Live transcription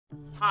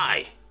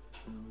Hi,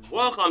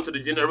 welcome to the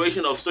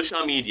generation of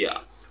social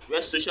media,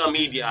 where social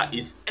media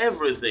is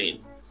everything.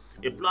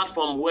 A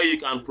platform where you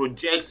can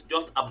project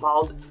just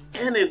about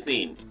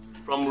anything,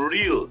 from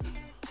real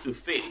to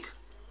fake.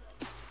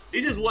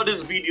 This is what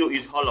this video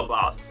is all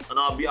about, and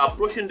I'll be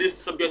approaching this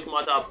subject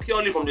matter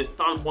purely from the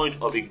standpoint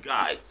of a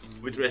guy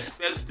with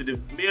respect to the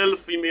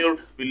male-female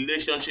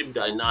relationship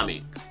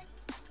dynamics.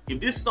 If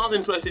this sounds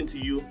interesting to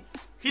you,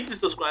 hit the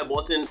subscribe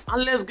button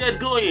and let's get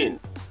going.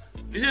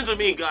 Listen to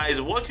me, guys.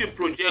 What you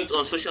project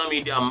on social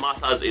media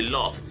matters a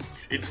lot.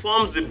 It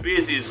forms the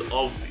basis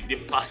of the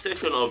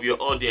perception of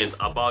your audience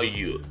about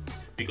you,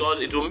 because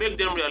it will make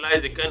them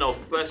realize the kind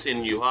of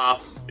person you are,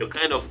 your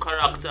kind of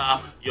character,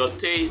 your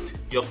taste,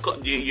 your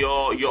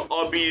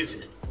hobbies,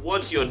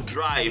 what your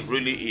drive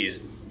really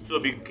is. So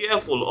be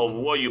careful of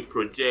what you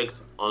project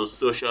on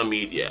social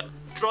media.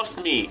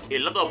 Trust me, a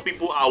lot of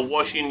people are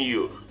watching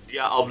you. They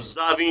are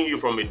observing you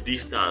from a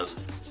distance.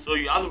 So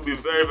you have to be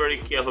very, very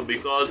careful,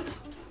 because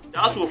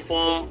that will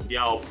form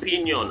their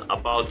opinion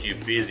about you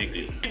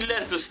basically.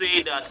 Needless to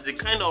say that the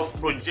kind of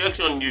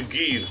projection you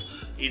give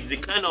is the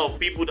kind of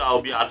people that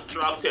will be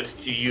attracted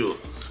to you.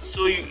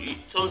 So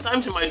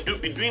sometimes you might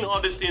be doing all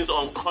these things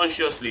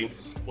unconsciously,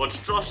 but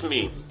trust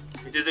me,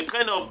 it is the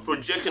kind of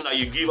projection that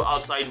you give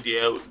outside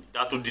there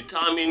that will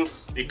determine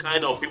the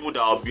kind of people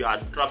that will be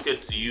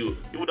attracted to you,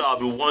 people that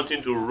will be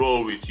wanting to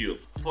roll with you.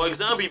 For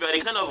example, if you're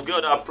the kind of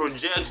girl that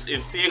projects a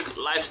fake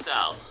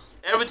lifestyle,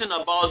 everything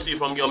about you,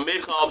 from your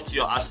makeup to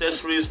your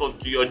accessories,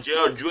 to your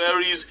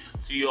jewelries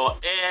to your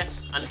hair,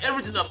 and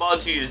everything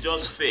about you is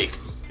just fake.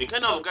 The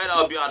kind of guy that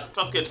will be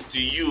attracted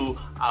to you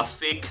are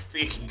fake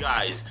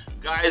guys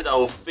that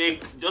will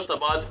fake just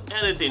about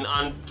anything.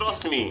 And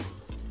trust me,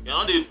 you're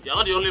not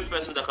the only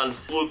person that can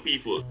fool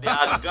people. There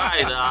are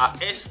guys that are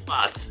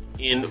experts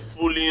in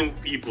fooling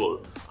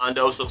people, and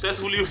they will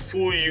successfully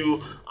fool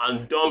you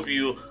and dump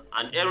you,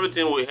 and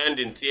everything will end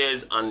in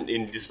tears and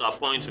in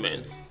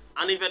disappointment.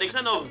 And if you're the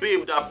kind of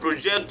babe that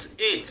projects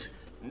hate,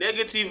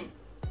 negative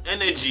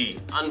energy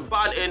and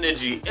bad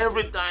energy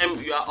every time,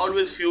 you are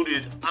always filled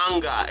with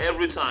anger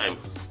every time,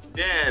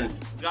 then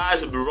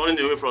guys will be running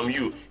away from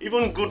you.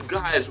 Even good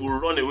guys will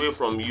run away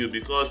from you,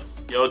 because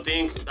they'll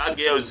think that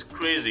girl is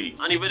crazy.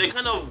 And if you're the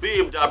kind of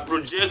babe that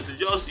projects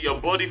just your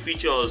body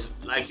features,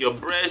 like your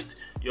breast,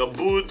 your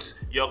boobs,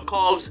 your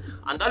curves,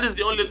 and that is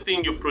the only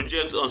thing you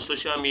project on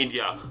social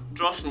media,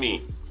 trust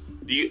me,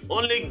 the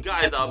only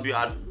guys that will be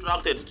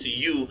attracted to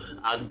you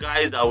are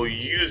guys that will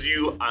use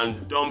you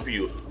and dump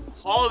you.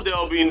 All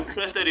they'll be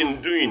interested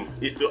in doing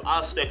is to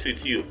have sex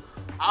with you,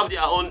 have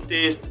their own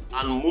taste,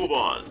 and move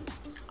on.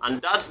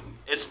 And that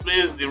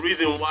explains the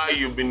reason why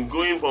you've been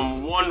going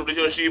from one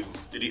relationship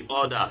to the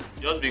other,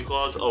 just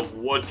because of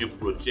what you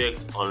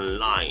project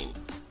online.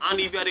 And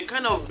if you're the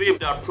kind of babe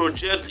that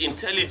projects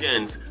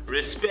intelligence,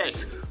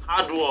 respect,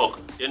 hard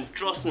work, then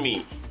trust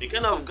me, the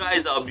kind of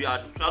guys that will be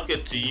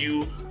attracted to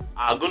you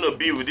are going to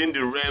be within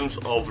the realms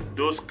of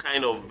those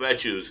kind of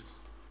virtues.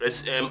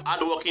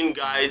 Hardworking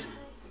guys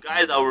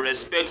that will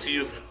respect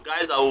you,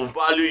 guys that will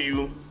value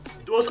you.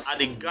 Those are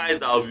the guys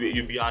that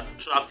you'll be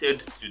attracted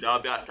to, that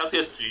will be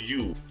attracted to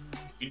you.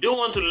 You don't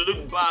want to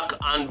look back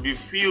and be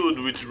filled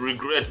with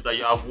regret that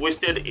you have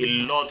wasted a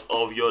lot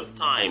of your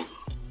time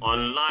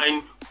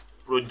online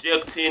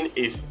projecting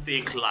a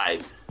fake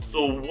life.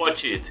 So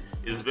watch it.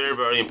 It's very,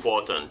 very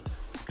important.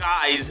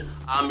 Guys,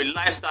 I'm a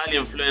lifestyle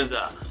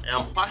influencer, and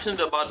I'm passionate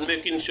about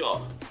making sure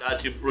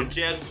that you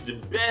project the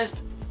best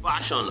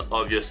version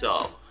of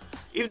yourself.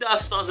 If that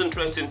sounds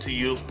interesting to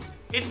you,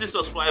 hit the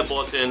subscribe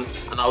button,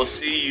 and I'll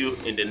see you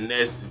in the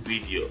next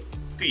video.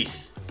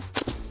 Peace.